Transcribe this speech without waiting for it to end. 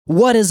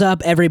What is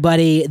up,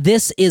 everybody?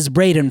 This is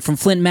Braden from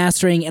Flint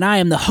Mastering, and I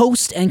am the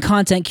host and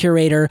content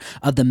curator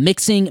of the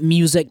Mixing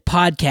Music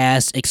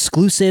Podcast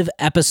exclusive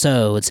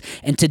episodes.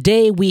 And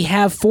today we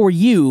have for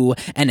you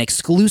an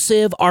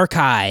exclusive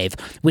archive,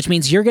 which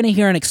means you're going to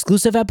hear an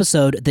exclusive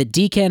episode that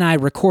DK and I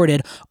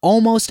recorded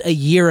almost a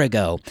year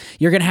ago.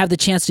 You're going to have the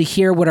chance to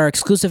hear what our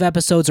exclusive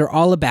episodes are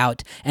all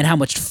about and how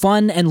much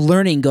fun and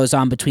learning goes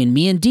on between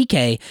me and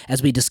DK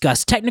as we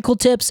discuss technical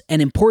tips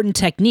and important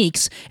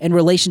techniques in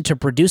relation to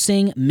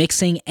producing,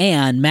 mixing,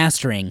 and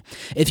mastering.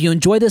 If you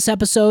enjoy this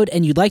episode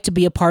and you'd like to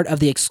be a part of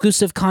the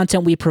exclusive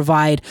content we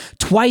provide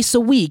twice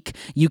a week,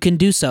 you can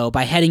do so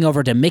by heading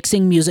over to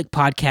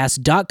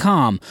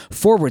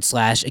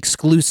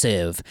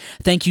mixingmusicpodcast.com/exclusive.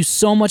 Thank you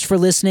so much for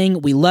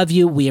listening. We love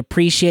you, we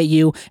appreciate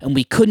you, and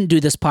we couldn't do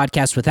this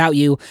podcast without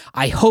you.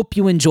 I hope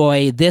you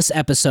enjoy this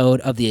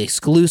episode of the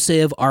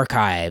exclusive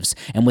archives.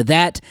 And with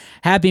that,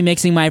 happy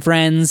mixing, my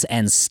friends,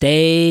 and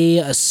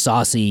stay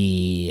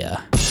saucy.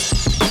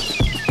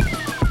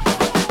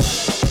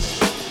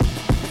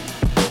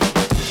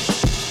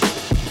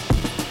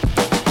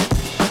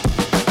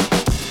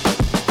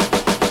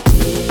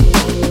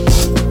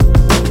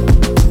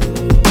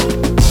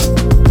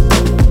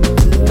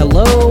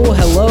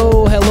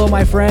 Hello,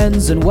 my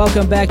friends, and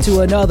welcome back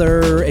to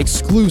another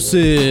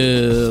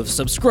exclusive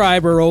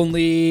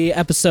subscriber-only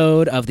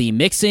episode of the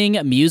Mixing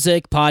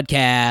Music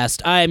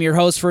Podcast. I am your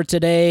host for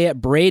today,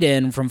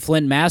 Braden from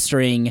Flint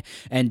Mastering,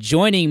 and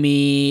joining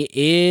me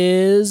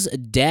is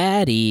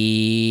Daddy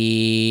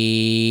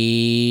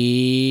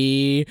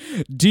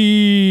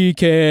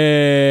DK.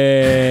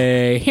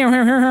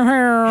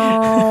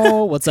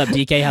 What's up,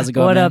 DK? How's it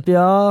going, What man? up,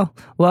 y'all?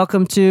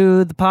 Welcome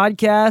to the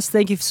podcast.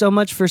 Thank you so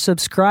much for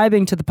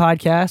subscribing to the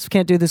podcast. We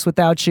can't do this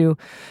without you.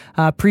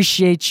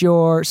 Appreciate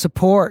your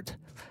support.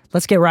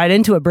 Let's get right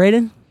into it,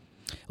 Braden.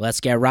 Let's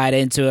get right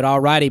into it.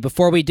 Alrighty.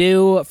 Before we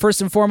do,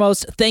 first and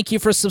foremost, thank you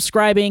for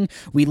subscribing.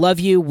 We love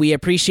you. We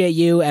appreciate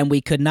you, and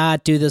we could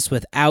not do this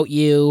without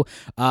you.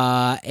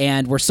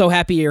 And we're so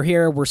happy you're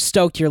here. We're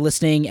stoked you're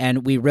listening,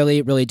 and we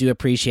really, really do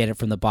appreciate it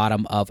from the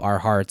bottom of our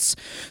hearts.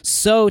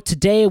 So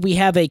today we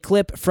have a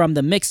clip from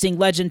the mixing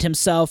legend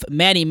himself,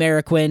 Manny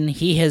Marroquin.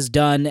 He has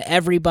done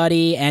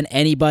everybody and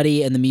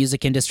anybody in the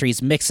music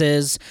industry's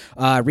mixes.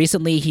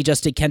 Recently, he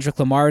just did Kendrick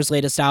Lamar's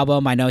latest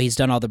album. I know he's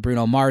done all the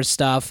Bruno Mars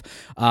stuff.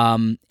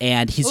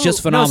 And he's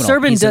just phenomenal. No,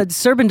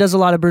 Serban does a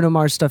lot of Bruno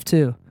Mars stuff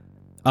too.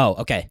 Oh,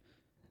 okay.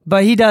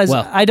 But he does.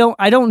 Well, I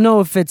don't know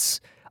if it's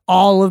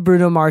all of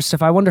Bruno Mars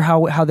stuff. I wonder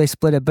how they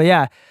split it. But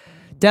yeah,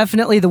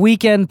 definitely The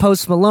Weeknd,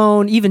 Post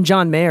Malone, even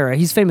John Mayer.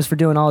 He's famous for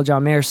doing all of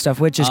John Mayer's stuff,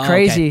 which is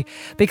crazy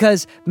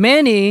because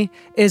Manny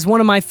is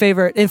one of my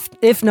favorite,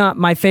 if not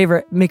my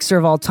favorite mixer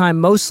of all time,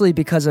 mostly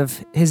because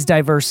of his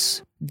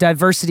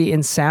diversity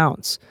in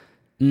sounds.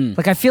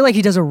 Like I feel like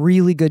he does a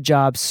really good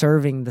job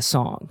serving the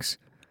songs.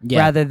 Yeah.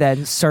 Rather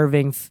than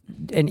serving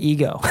an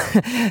ego.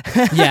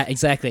 Yeah,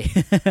 exactly.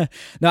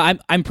 No,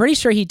 I'm pretty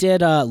sure he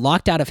did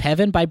Locked Out of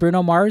Heaven by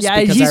Bruno Mars.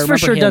 Yeah, he's for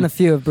sure done a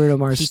few of Bruno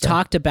Mars stuff. He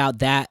talked about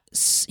that.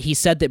 He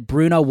said that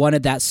Bruno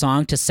wanted that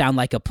song to sound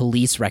like a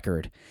Police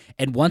record.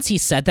 And once he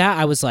said that,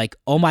 I was like,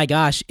 oh my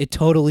gosh, it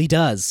totally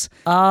does.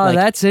 Oh, like,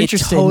 that's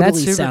interesting. It totally that's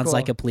super sounds cool.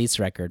 like a Police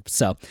record.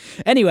 So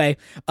anyway,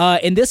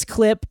 in this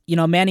clip,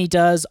 Manny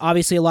does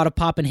obviously a lot of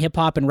pop and hip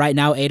hop, and right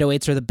now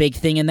 808s are the big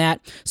thing in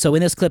that. So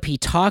in this clip, he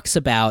talks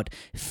about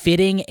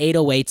fitting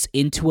 808s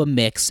into a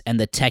mix and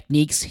the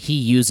techniques he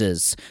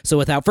uses. So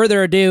without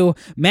further ado,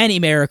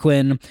 Manny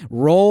Marroquin,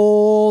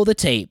 roll the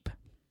tape.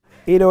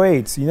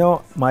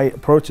 808s, my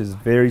approach is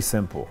very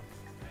simple.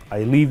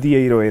 I leave the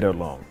 808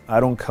 alone. I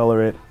don't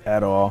color it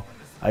at all.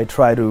 I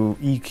try to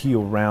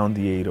EQ around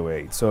the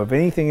 808. So if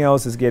anything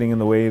else is getting in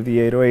the way of the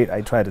 808, I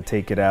try to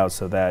take it out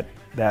so that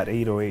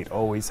 808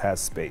 always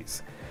has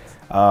space.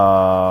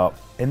 And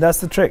that's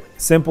the trick.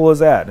 Simple as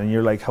that. And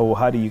you're like,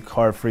 how do you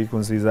carve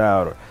frequencies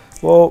out?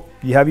 Well,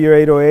 you have your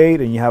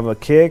 808 and you have a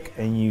kick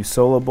and you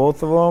solo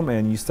both of them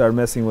and you start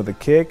messing with the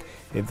kick.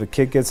 If the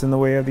kick gets in the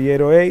way of the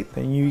 808,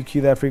 then you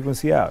EQ that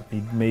frequency out.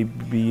 It may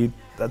be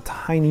a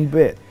tiny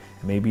bit.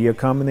 Maybe a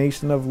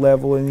combination of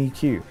level and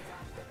EQ.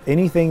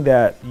 Anything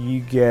that you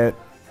get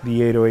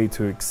the 808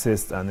 to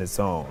exist on its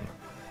own.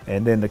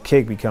 And then the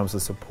kick becomes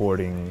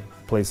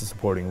plays a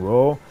supporting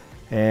role,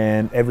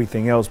 and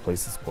everything else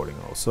plays a supporting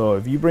role. So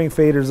if you bring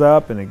faders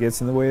up and it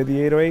gets in the way of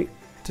the 808,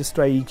 just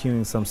try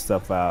EQing some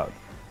stuff out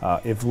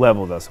if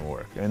level doesn't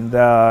work. And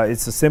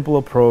it's a simple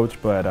approach,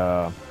 but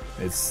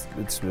it's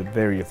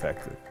very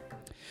effective.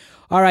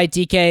 All right,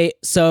 DK,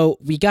 so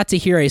we got to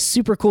hear a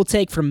super cool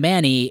take from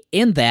Manny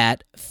in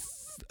that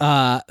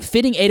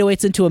fitting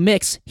 808s into a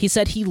mix, he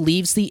said he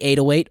leaves the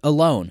 808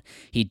 alone.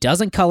 He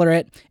doesn't color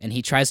it, and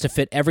he tries to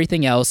fit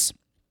everything else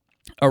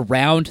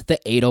around the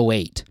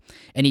 808.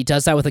 And he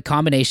does that with a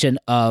combination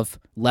of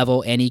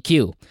level and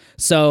EQ.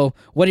 So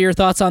what are your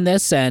thoughts on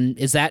this, and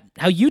is that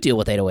how you deal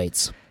with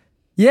 808s?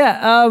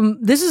 Yeah,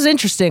 this is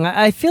interesting.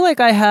 I feel like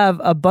I have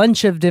a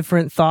bunch of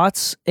different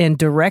thoughts and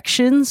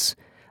directions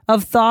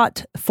of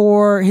thought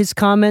for his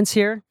comments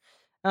here.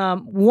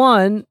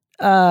 One,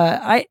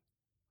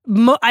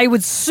 I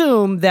would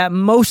assume that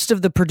most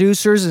of the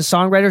producers and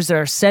songwriters that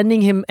are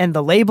sending him, and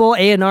the label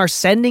A&R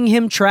sending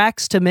him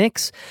tracks to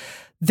mix,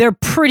 they're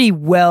pretty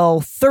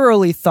well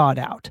thoroughly thought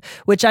out,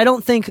 which I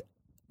don't think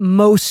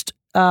most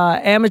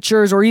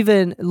amateurs or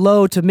even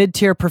low to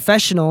mid-tier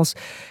professionals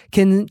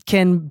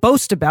can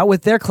boast about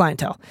with their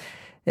clientele.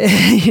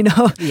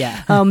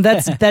 Yeah.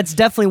 That's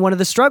definitely one of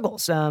the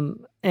struggles.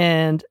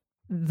 And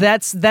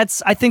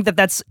that's I think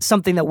that's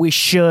something that we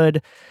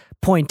should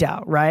point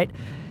out, right?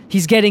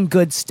 He's getting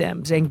good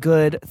stems and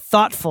good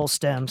thoughtful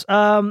stems.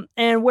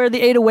 And where the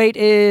 808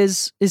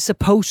 is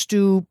supposed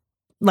to,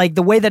 like,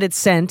 the way that it's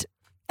sent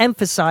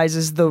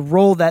emphasizes the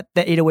role that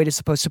the 808 is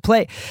supposed to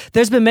play.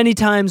 There's been many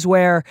times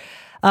where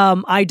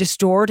I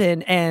distort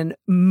and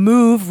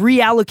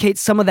reallocate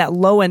some of that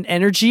low end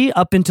energy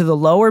up into the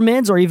lower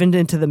mids or even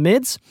into the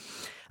mids,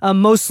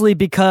 mostly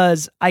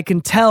because I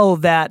can tell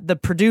that the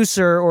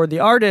producer or the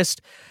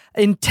artist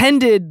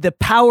intended the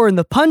power and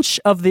the punch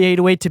of the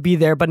 808 to be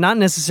there, but not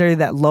necessarily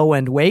that low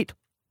end weight.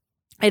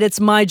 And it's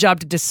my job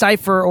to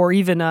decipher or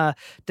even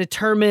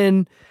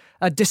discern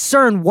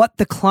what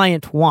the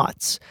client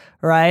wants,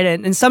 right?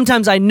 And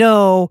sometimes I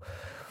know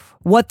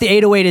what the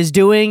 808 is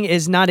doing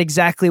is not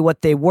exactly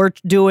what they were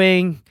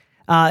doing.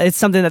 It's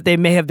something that they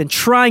may have been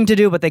trying to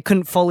do, but they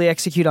couldn't fully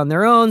execute on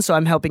their own, so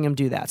I'm helping them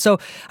do that. So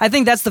I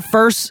think that's the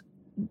first,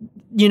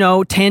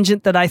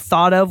 tangent that I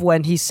thought of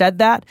when he said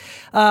that.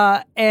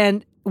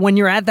 And when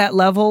you're at that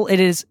level, it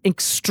is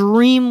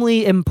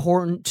extremely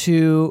important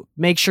to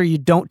make sure you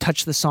don't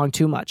touch the song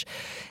too much.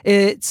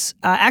 It's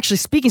actually,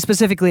 speaking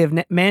specifically of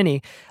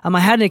Manny, I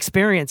had an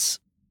experience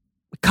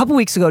a couple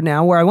weeks ago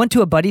now where I went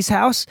to a buddy's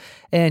house,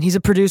 and he's a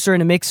producer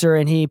and a mixer,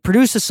 and he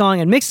produced a song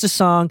and mixed a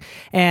song,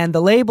 and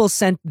the label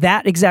sent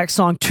that exact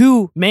song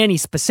to Manny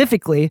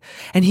specifically,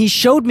 and he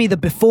showed me the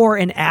before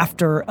and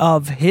after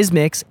of his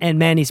mix and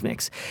Manny's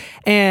mix.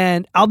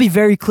 And I'll be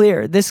very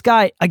clear, this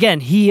guy, again,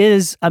 he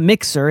is a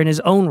mixer in his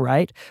own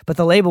right, but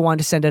the label wanted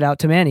to send it out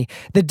to Manny.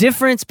 The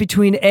difference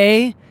between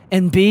A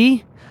and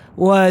B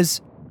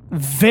was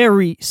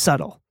very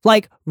subtle.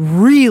 Like,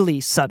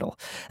 really subtle.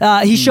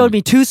 He showed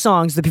me two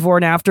songs, the before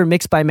and after,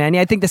 mixed by Manny.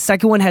 I think the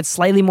second one had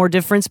slightly more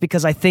difference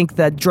because I think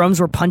the drums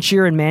were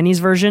punchier in Manny's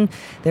version.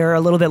 They were a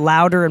little bit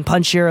louder and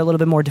punchier, a little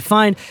bit more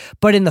defined.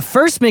 But in the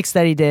first mix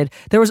that he did,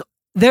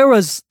 there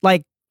was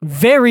like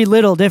very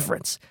little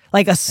difference.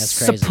 Like a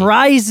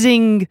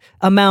surprising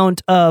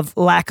amount of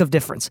lack of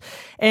difference.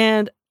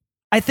 And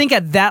I think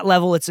at that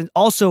level, it's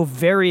also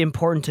very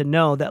important to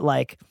know that,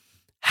 like,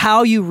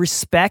 how you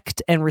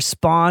respect and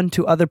respond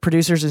to other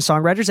producers and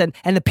songwriters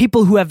and the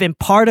people who have been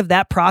part of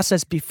that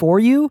process before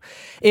you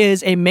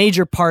is a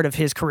major part of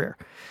his career.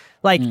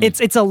 Like,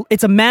 it's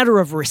a matter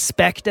of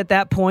respect at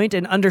that point,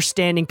 and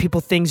understanding people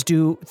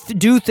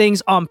do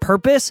things on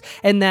purpose,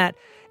 and that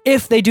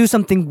if they do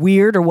something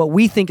weird or what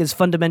we think is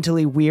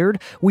fundamentally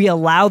weird, we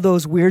allow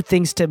those weird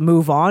things to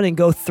move on and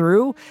go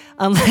through.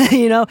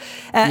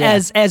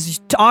 As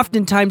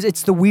oftentimes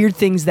it's the weird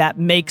things that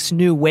makes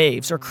new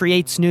waves or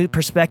creates new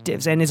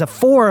perspectives and is a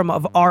form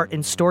of art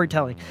and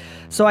storytelling.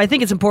 So I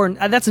think it's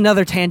important. That's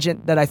another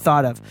tangent that I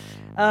thought of.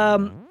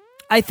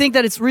 I think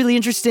that it's really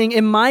interesting.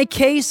 In my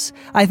case,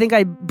 I think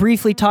I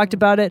briefly talked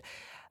about it.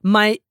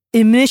 My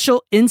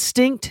initial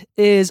instinct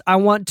is I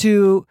want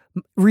to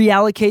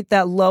reallocate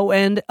that low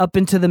end up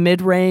into the mid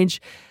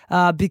range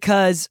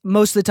because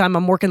most of the time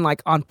I'm working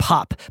like on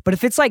pop. But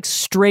if it's like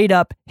straight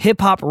up hip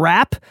hop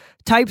rap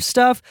type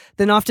stuff,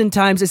 then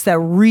oftentimes it's that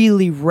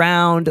really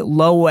round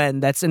low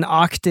end that's an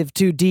octave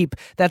too deep.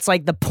 That's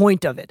like the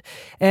point of it.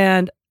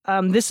 And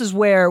this is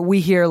where we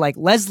hear like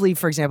Leslie,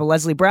 for example,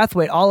 Leslie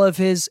Brathwaite, all of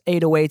his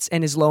 808s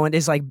and his low end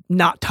is like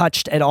not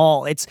touched at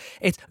all. It's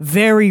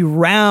very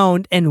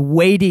round and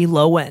weighty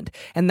low end,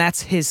 and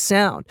that's his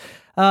sound.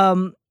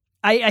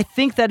 I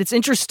think that it's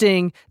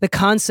interesting, the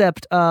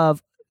concept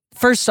of,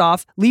 first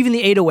off, leaving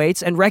the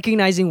 808s and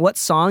recognizing what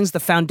songs the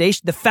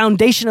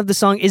foundation of the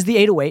song is the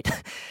 808,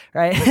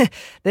 right?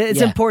 It's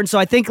important. So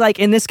I think, like,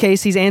 in this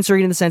case, he's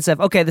answering in the sense of,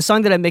 okay, the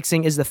song that I'm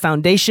mixing is the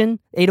foundation.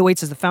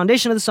 808s is the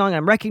foundation of the song.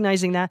 I'm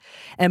recognizing that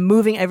and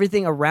moving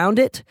everything around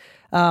it.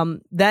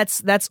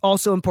 That's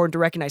also important to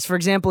recognize. For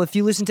example, if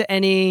you listen to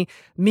any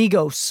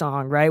Migos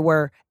song, right,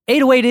 where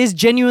 808 is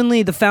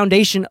genuinely the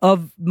foundation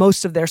of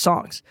most of their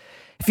songs.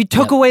 If you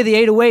took away the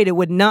 808, it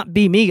would not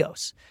be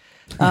Migos.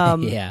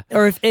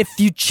 Or if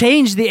you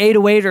change the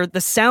 808 or the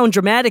sound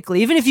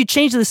dramatically, even if you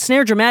change the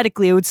snare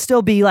dramatically, it would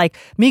still be like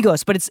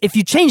Migos. But if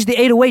you change the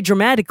 808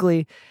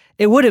 dramatically,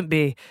 it wouldn't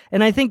be.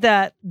 And I think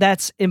that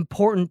that's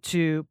important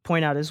to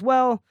point out as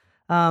well.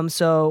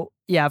 So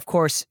yeah, of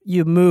course,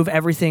 you move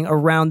everything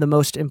around the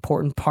most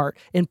important part.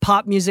 In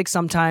pop music,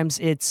 sometimes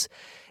it's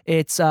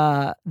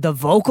the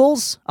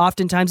vocals.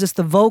 Oftentimes it's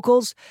the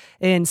vocals.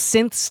 In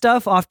synth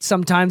stuff,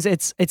 sometimes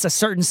it's a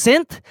certain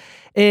synth.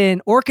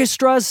 In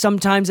orchestras,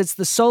 sometimes it's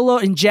the solo.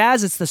 In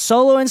jazz, it's the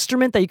solo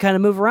instrument that you kind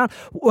of move around.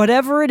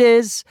 Whatever it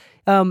is,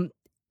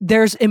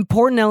 there's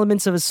important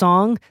elements of a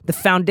song, the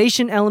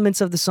foundation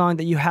elements of the song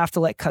that you have to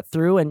let cut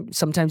through, and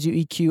sometimes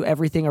you EQ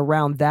everything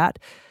around that.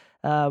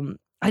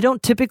 I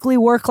don't typically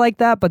work like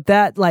that, but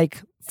that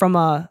like from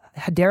a,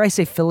 dare I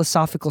say,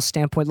 philosophical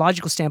standpoint,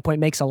 logical standpoint,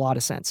 makes a lot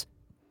of sense.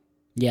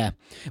 Yeah.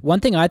 One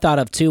thing I thought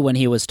of too when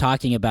he was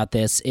talking about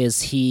this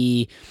is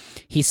he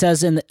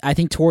says I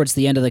think towards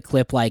the end of the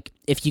clip, like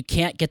if you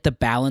can't get the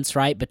balance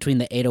right between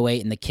the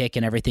 808 and the kick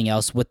and everything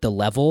else with the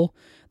level,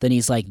 then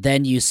he's like,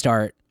 then you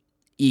start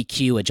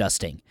EQ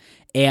adjusting.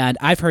 And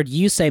I've heard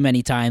you say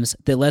many times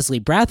that Leslie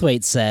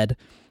Brathwaite said,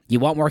 you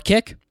want more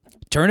kick?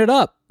 Turn it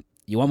up.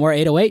 You want more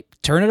 808?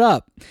 Turn it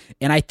up.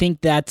 And I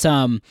think that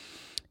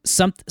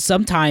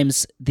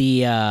sometimes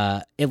the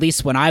at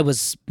least when I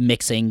was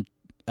mixing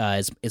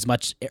as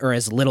much or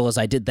as little as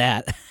I did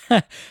that,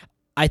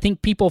 I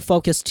think people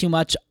focus too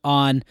much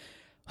on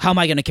how am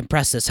I going to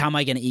compress this? How am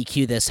I going to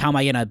EQ this? How am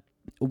I going to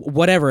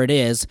whatever it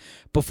is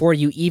before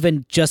you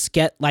even just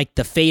get like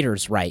the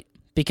faders right?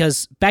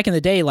 Because back in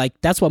the day, like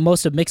that's what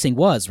most of mixing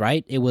was,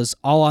 right? It was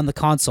all on the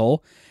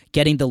console,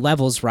 getting the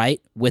levels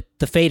right with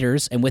the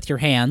faders and with your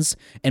hands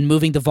and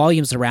moving the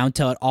volumes around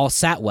till it all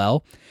sat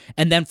well.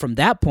 And then from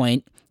that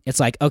point, it's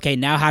like, okay,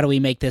 now how do we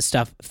make this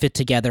stuff fit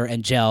together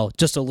and gel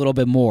just a little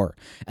bit more?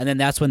 And then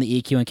that's when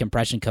the EQ and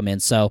compression come in.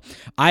 So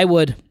I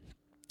would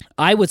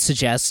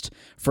suggest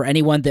for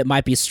anyone that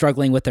might be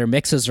struggling with their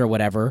mixes or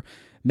whatever,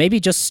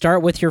 maybe just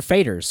start with your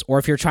faders. Or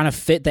if you're trying to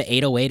fit the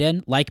 808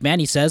 in, like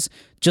Manny says,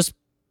 just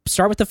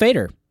start with the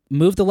fader.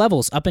 Move the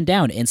levels up and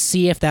down and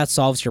see if that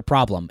solves your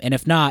problem. And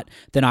if not,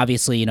 then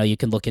obviously, you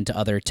can look into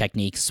other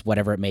techniques,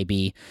 whatever it may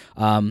be.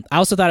 I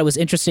also thought it was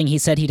interesting. He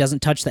said he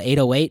doesn't touch the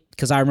 808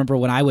 because I remember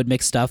when I would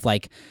mix stuff,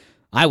 like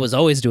I was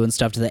always doing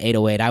stuff to the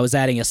 808. I was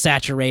adding a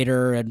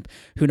saturator and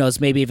who knows,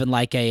 maybe even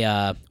like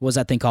what was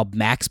that thing called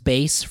Max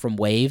Bass from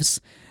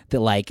Waves that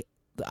like,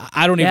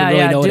 I don't even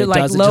really know what it like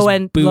does.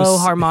 Low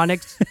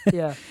harmonics.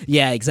 Yeah.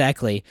 Yeah,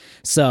 exactly.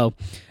 So,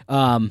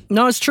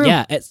 no, it's true.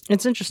 Yeah,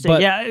 it's interesting.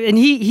 Yeah, and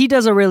he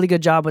does a really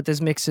good job with his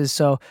mixes.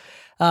 So,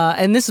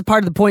 and this is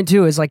part of the point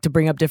too, is like to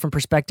bring up different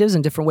perspectives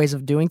and different ways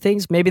of doing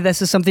things. Maybe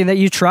this is something that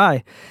you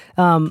try.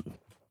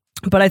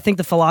 But I think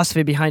the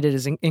philosophy behind it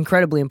is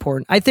incredibly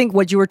important. I think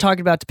what you were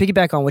talking about, to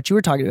piggyback on what you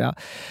were talking about,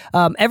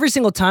 every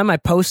single time I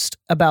post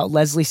about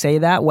Leslie Say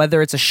That,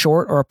 whether it's a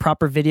short or a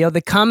proper video,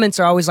 the comments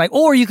are always like,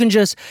 or you can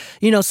just,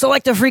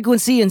 select a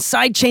frequency and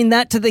sidechain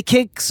that to the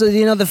kick. So,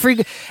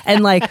 the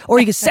and like, or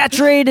you can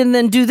saturate and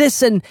then do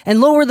this and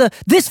lower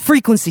this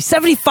frequency,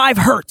 75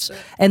 hertz.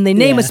 And they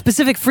name a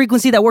specific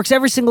frequency that works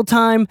every single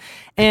time.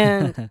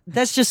 And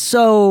that's just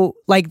so,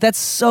 that's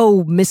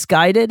so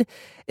misguided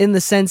in the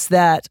sense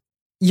that,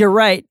 you're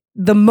right.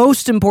 The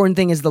most important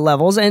thing is the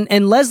levels.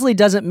 And Leslie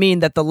doesn't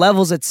mean that the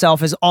levels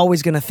itself is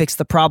always going to fix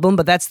the problem,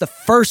 but that's the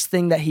first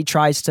thing that he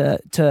tries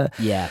to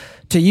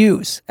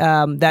use,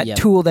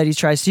 tool that he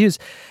tries to use.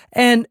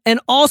 And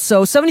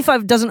also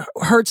 75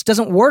 hertz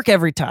doesn't work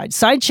every time.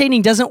 Side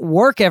chaining doesn't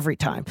work every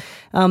time.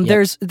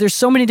 There's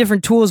so many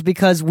different tools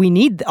because we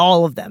need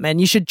all of them, and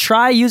you should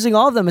try using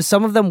all of them, and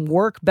some of them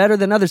work better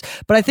than others.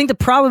 But I think the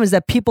problem is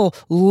that people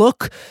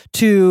look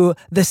to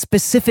the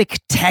specific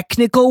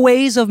technical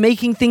ways of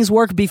making things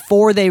work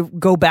before they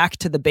go back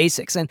to the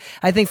basics. And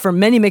I think for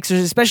many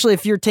mixers, especially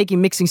if you're taking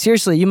mixing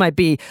seriously, you might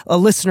be a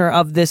listener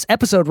of this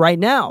episode right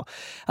now.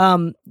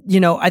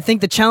 I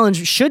think the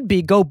challenge should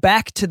be go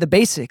back to the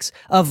basics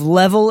of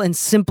level and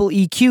simple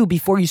EQ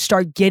before you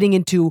start getting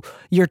into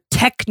your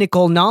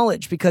technical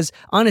knowledge. Because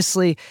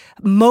honestly,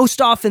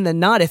 most often than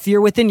not, if you're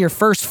within your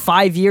first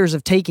 5 years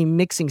of taking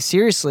mixing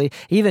seriously,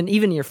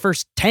 even your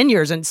first 10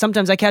 years, and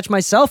sometimes I catch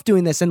myself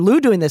doing this and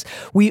Lou doing this,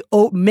 we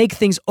make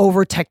things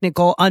over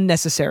technical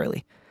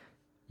unnecessarily.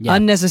 Yeah.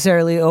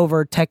 Unnecessarily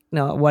over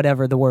techno,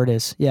 whatever the word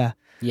is. Yeah.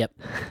 Yep.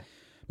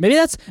 Maybe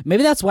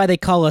that's why they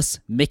call us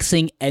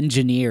mixing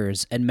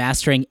engineers and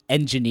mastering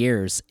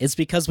engineers. It's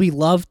because we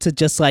love to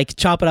just like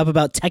chop it up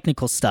about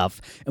technical stuff,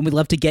 and we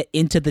love to get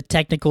into the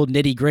technical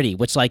nitty gritty,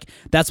 which like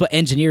that's what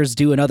engineers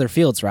do in other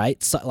fields,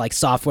 right? So, like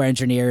software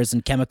engineers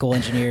and chemical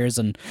engineers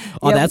and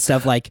all that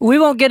stuff. Like we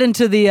won't get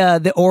into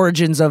the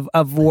origins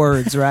of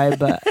words, right?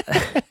 But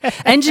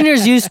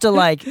engineers used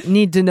to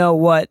need to know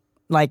what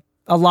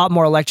a lot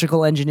more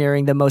electrical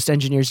engineering than most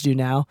engineers do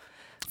now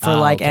for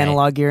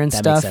analog gear and that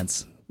stuff. Makes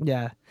sense.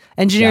 Yeah.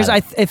 Engineers,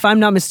 if I'm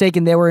not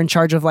mistaken, they were in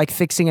charge of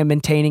fixing and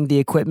maintaining the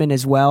equipment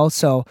as well.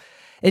 So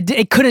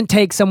it couldn't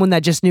take someone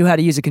that just knew how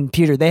to use a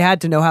computer. They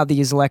had to know how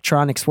these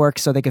electronics work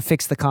so they could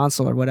fix the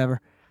console or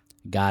whatever.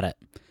 Got it.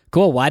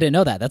 Cool. Well, I didn't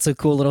know that. That's a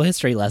cool little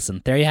history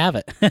lesson. There you have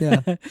it.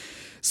 Yeah.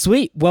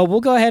 Sweet. Well,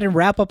 we'll go ahead and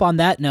wrap up on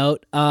that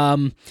note.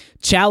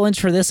 Challenge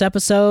for this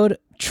episode,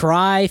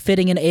 try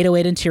fitting an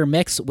 808 into your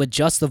mix with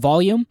just the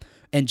volume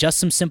and just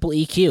some simple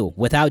EQ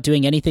without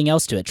doing anything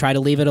else to it. Try to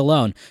leave it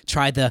alone.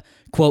 Try the,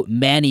 quote,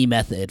 Manny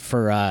method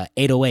for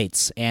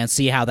 808s and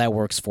see how that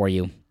works for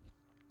you.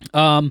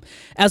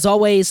 As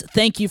always,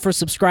 thank you for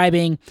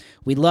subscribing.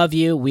 We love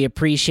you. We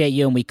appreciate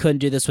you, and we couldn't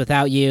do this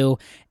without you.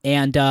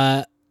 And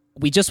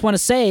we just want to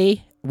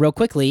say, real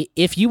quickly,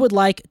 if you would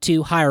like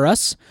to hire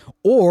us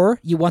or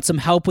you want some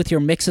help with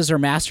your mixes or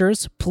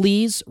masters,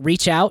 please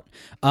reach out,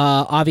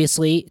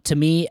 obviously, to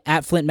me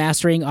at Flint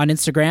Mastering on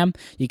Instagram.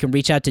 You can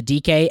reach out to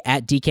DK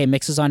at DK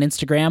Mixes on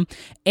Instagram.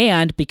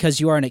 And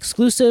because you are an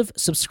exclusive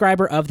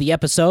subscriber of the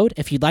episode,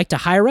 if you'd like to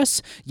hire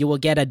us, you will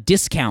get a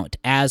discount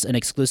as an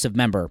exclusive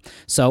member.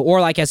 So, or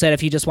like I said,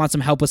 if you just want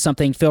some help with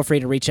something, feel free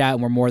to reach out,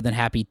 and we're more than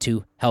happy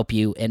to help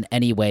you in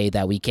any way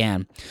that we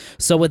can.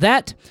 So with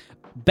that,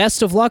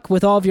 best of luck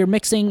with all of your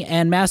mixing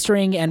and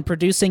mastering and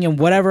producing and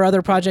whatever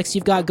other projects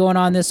you've got going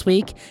on this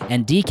week.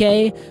 And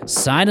DK,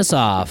 sign us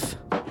off.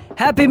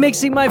 Happy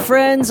mixing, my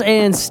friends,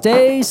 and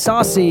stay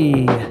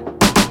saucy.